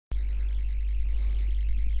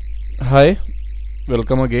Hi,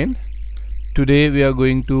 welcome again. Today we are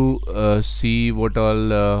going to see what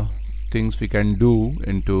all things we can do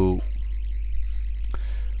into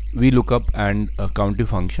Vlookup and Countif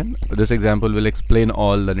function. This example will explain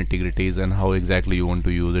all the nitty-gritties and how exactly you want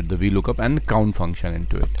to use it, the Vlookup and count function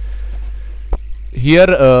into it. Here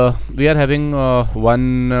we are having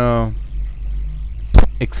one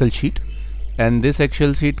Excel sheet, and this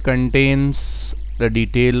Excel sheet contains the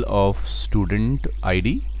detail of student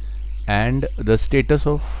ID and the status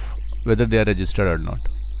of whether they are registered or not.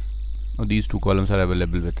 Now these two columns are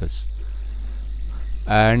available with us,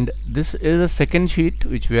 and this is a second sheet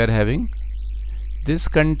which we are having. This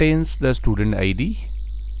contains the student ID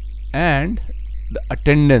and the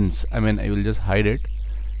attendance. I will just hide it,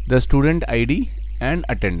 the student ID and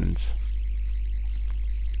attendance.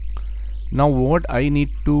 Now what I need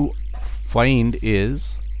to find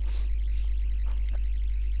is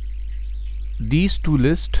these two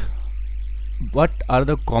lists. What are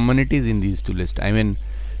the commonalities in these two lists?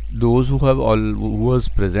 Those who was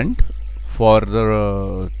present for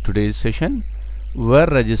the today's session were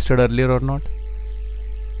registered earlier or not,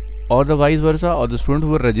 or the vice versa, or the students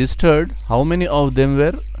who were registered, how many of them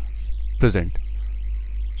were present.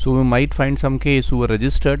 So we might find some case who were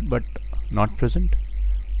registered but not present,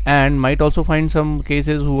 and might also find some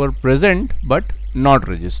cases who were present but not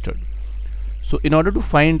registered. So in order to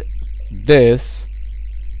find this,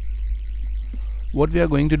 what we are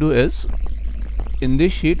going to do is, in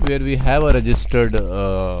this sheet where we have a registered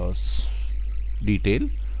detail,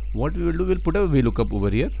 what we will do, we'll put a VLOOKUP over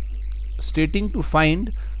here stating to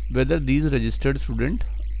find whether these registered students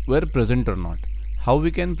were present or not. How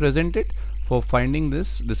we can present it? For finding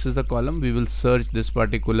this is the column. We will search this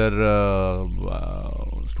particular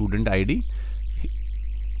student ID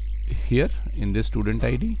here in this student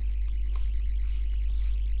ID.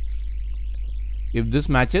 If this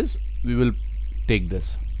matches, we will take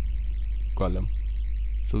this column.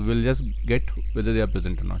 So we will just get whether they are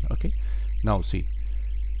present or not. Okay, now see,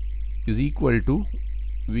 is equal to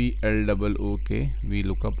VLOOK,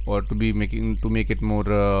 or to make it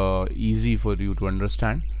more easy for you to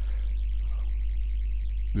understand,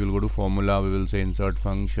 we will go to formula, we will say insert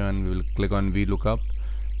function, we will click on VLOOKUP,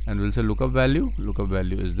 and we will say lookup value. Lookup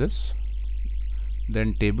value is this.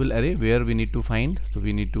 Then table array, where we need to find, so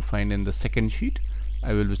we need to find in the second sheet.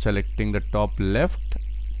 I will be selecting the top left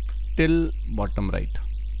till bottom right,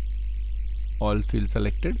 all fields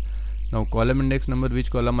selected. Now column index number, which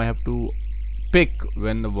column I have to pick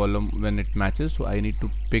when it matches. So I need to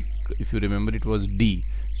pick, if you remember, it was D,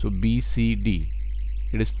 so B, C, D,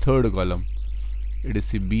 it is third column. It is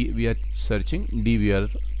C, B we are searching, D we are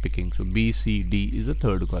picking, so B, C, D is the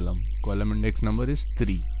third column. Column index number is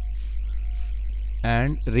 3.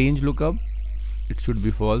 And range lookup, it should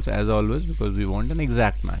be false as always, because we want an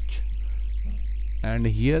exact match. And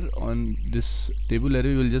here on this table array,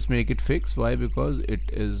 we will just make it fixed. Why? Because it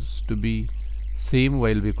is to be same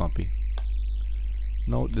while we copy.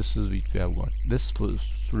 Now this is which we have got. This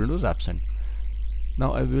student was absent.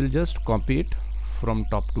 Now I will just copy it from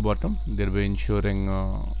top to bottom, thereby ensuring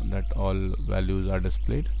that all values are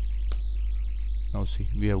displayed. Now see,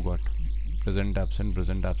 we have got present, absent,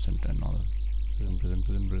 and all. Present.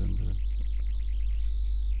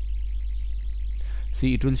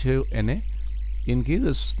 See, it will show NA in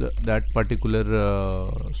case that particular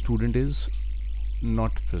student is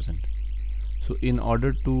not present. So in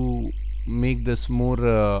order to make this more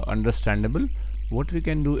understandable, what we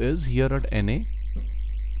can do is, here at NA,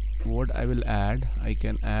 what I will add, I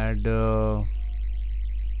can add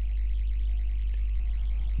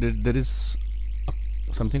there is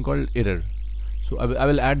something called error. So I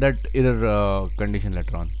will add that error condition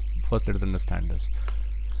later on. First let us understand this.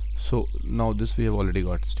 So now this we have already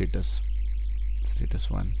got status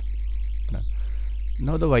 1.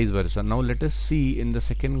 Now the vice versa. Now let us see in the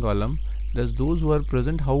second column, there's those who are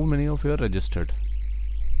present, how many of you are registered.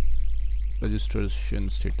 Registration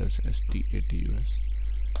status STATUS.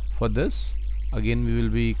 For this, again we will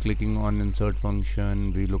be clicking on insert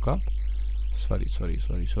function, VLOOKUP.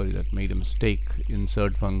 Sorry, that made a mistake.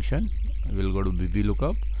 Insert function, we will go to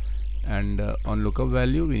VLOOKUP, and on lookup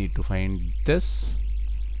value we need to find this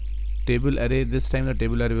table array. This time the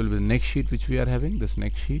table array will be the next sheet which we are having, this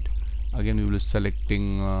next sheet. Again we will be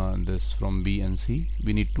selecting this from B and C.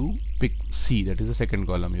 We need to pick C, that is the second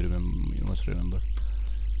column. You must remember.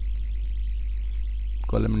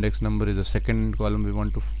 Column index number is the second column we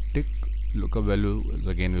want to tick. Lookup value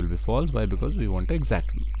again will be false. Why? Because we want an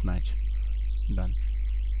exact match. Done.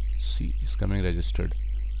 C is coming registered.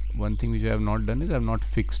 One thing which I have not done is I have not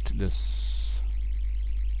fixed this.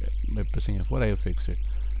 By pressing F4 I have fixed it.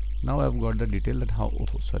 Now I have got the detail that how, oh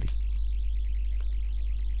sorry,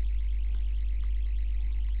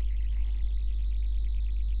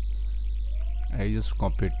 I just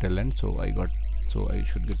copied till end, so I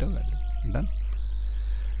should get a value. Done.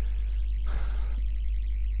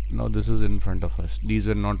 Now this is in front of us. These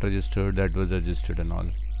were not registered, that was registered and all.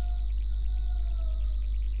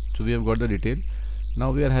 So we have got the detail.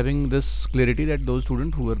 Now we are having this clarity that those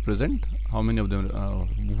students who were present, how many of them,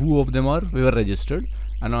 who of them were registered,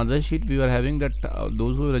 and on the sheet we were having that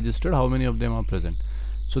those who were registered, how many of them are present.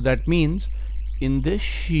 So that means in this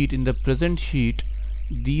sheet, in the present sheet,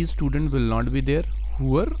 these students will not be there who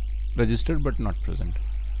were registered but not present.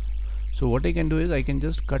 So what I can do is I can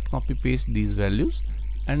just cut, copy, paste these values,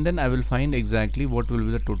 and then I will find exactly what will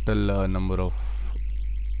be the total number of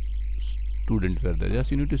students were there.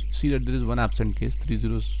 Just you need to see that there is one absent case,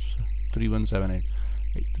 303178.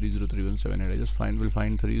 303178. I just will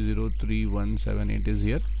find 303178 is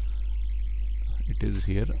here. It is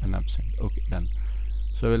here and absent. Okay, done.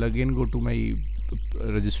 So I will again go to my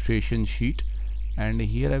registration sheet, and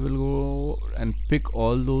here I will go and pick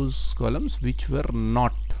all those columns which were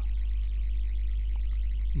not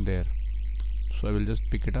there. So I will just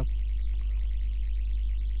pick it up.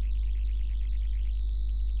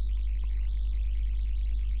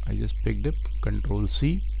 I just picked it, Control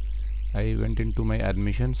C. I went into my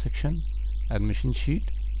admission section, admission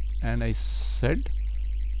sheet, and I said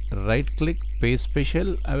right click, paste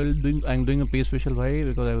special. I'm doing a paste special. Why?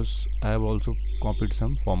 Because I have also copied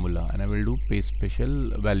some formula, and I will do paste special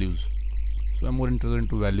values. So I'm more interested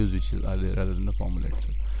into values which are there rather than the formula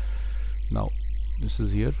itself. Now this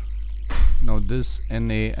is here. Now this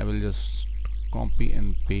NA I will just copy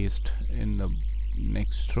and paste in the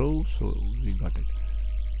next row. So we got it.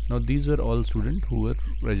 Now these were all students who were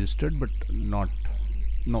registered but not.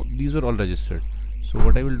 No, these were all registered. So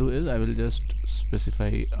what I will do is I will just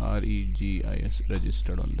specify REGIS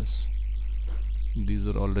registered on this. These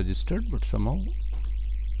are all registered but somehow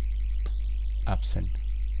absent,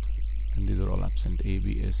 and these are all absent.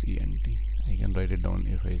 ABSENT. I can write it down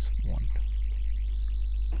if I want.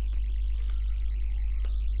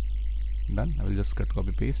 Done. I will just cut,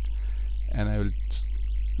 copy, paste, and I will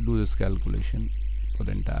do this calculation for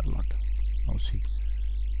the entire lot. Now see,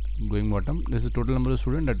 going bottom, this is total number of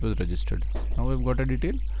students that was registered. Now we've got a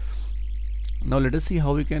detail. Now let us see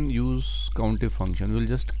how we can use Countif function. We'll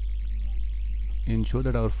just ensure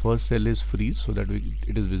that our first cell is freeze so that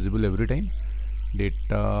it is visible every time.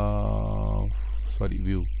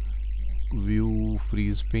 View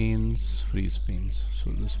freeze panes.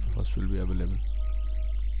 So this first will be available.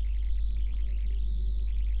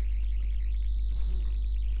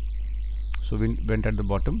 So we went at the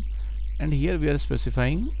bottom, and here we are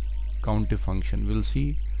specifying Countif function. We'll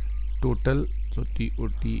see total. So TOTAL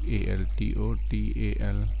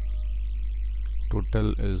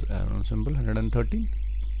total is arrow symbol 113.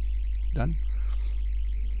 Done.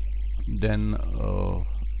 Then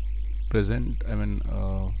present,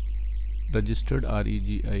 registered,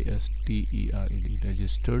 REGISTERED,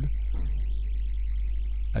 registered,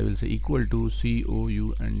 I will say equal to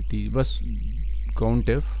COUNT, bus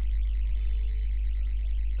Countif.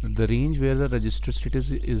 The range where the registered status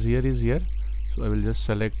is here. So I will just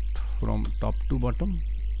select from top to bottom.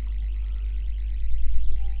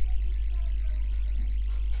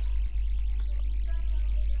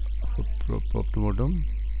 Top to bottom,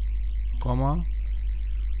 comma,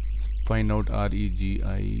 find out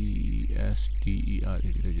REGISTERED,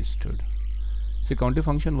 registered. So Countif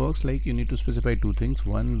function works like you need to specify two things.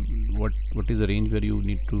 One, what is the range where you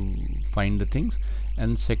need to find the things,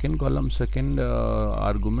 and second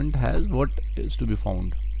argument has what is to be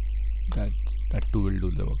found. That too will do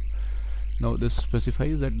the work. Now this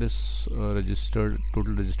specifies that this total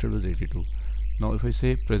registered was 82. Now if I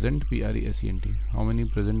say present, PRESENT, how many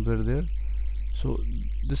present were there? So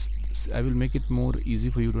this I will make it more easy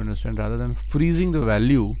for you to understand. Rather than freezing the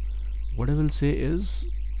value, what I will say is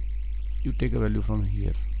you take a value from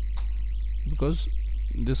here, because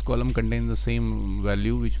this column contains the same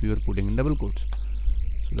value which we were putting in double quotes.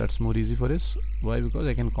 So that's more easy for us. Why? Because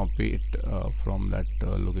I can copy it from that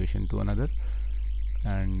location to another,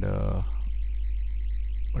 and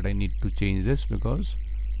but I need to change this, because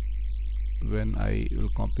when I will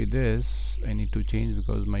copy this I need to change,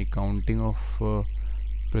 because my counting of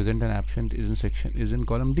present and absent is in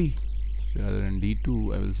column D. So rather than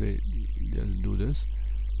D2 I will say just do this,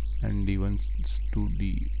 and D1 to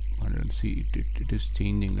D100. See, it is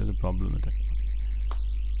changing. There's a problem with it.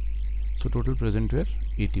 So total present were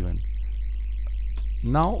 81.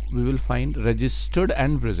 Now we will find registered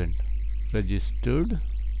and present. Registered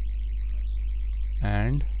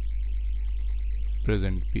and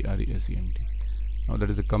present, PRESENT. Now that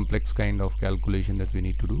is a complex kind of calculation that we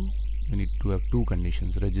need to do. We need to have two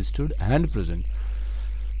conditions, registered and present.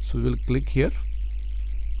 So we will click here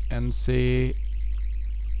and say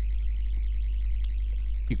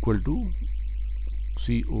equal to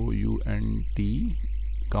count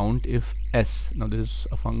count if s. Now there is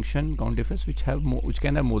a function count if s which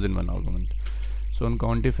can have more than one argument. So on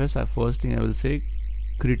count if s, first thing I will say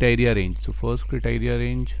criteria range. So first criteria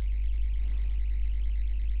range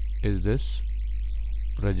is this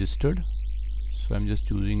registered. So I'm just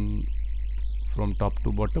choosing from top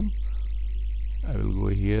to bottom. I will go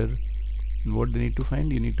here, and what they need to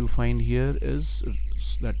find, you need to find here is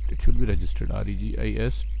that it should be registered, registered,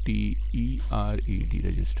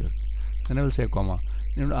 registered. Then I will say a comma.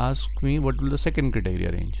 You will ask me what will the second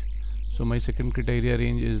criteria range. So my second criteria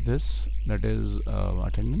range is this, that is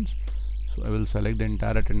attendance. So I will select the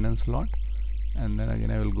entire attendance slot, and then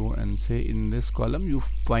again I will go and say in this column you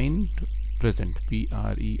find present,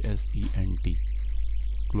 present,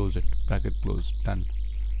 close it, bracket close, done.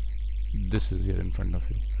 This is here in front of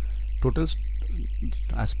you. Total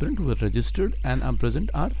aspirant who are registered and are present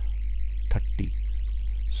are 30.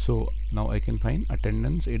 So now I can find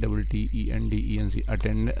attendance, ATTENDENC,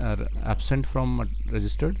 absent from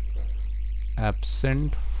registered,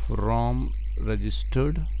 absent from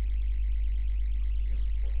registered,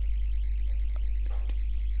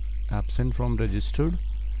 absent from registered,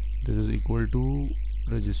 this is equal to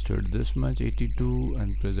registered this much 82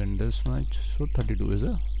 and present this much, so 32 is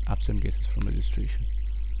a absent cases from registration.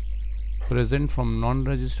 Present from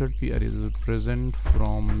non-registered, PR is present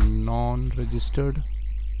from non-registered,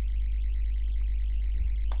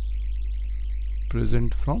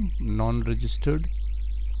 present from non-registered,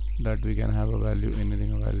 that we can have a value,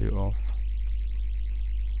 anything, a value of,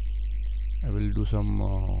 I will do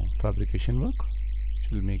some fabrication work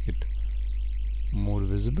which will make it more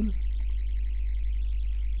visible.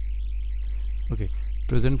 Okay,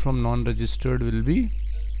 present from non-registered will be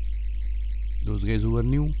those guys who are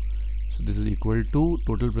new. So this is equal to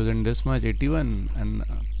total present this much 81 and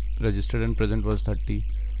registered and present was 30.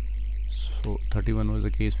 So 31 was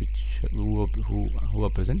the case which who are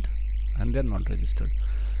present and they are not registered.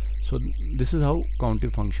 So this is how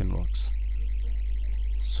countif function works.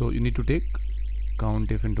 So you need to take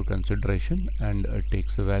countif into consideration, and it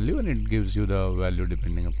takes a value and it gives you the value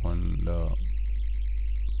depending upon the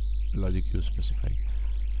logic you specify.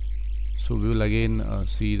 So we will again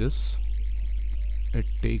see this. It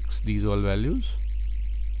takes these all values,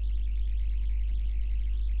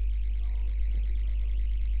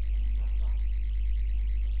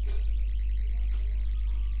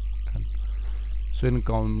 so in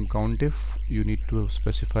countif you need to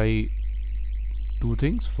specify two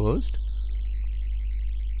things. First,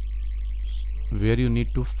 where you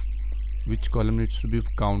need to which column needs to be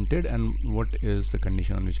counted and what is the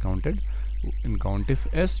condition on which counted. In countif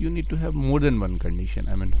s you need to have more than one condition.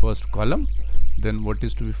 I mean first column, then what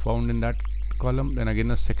is to be found in that column, then again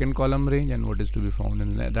a second column range, and what is to be found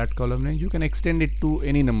in that column range. You can extend it to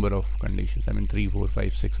any number of conditions, I mean 3, 4,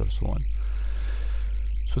 5, 6 or so on.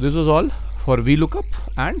 So this was all for Vlookup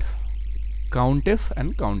and countif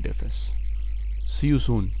and countifs. See you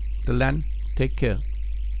soon. Till then, take care.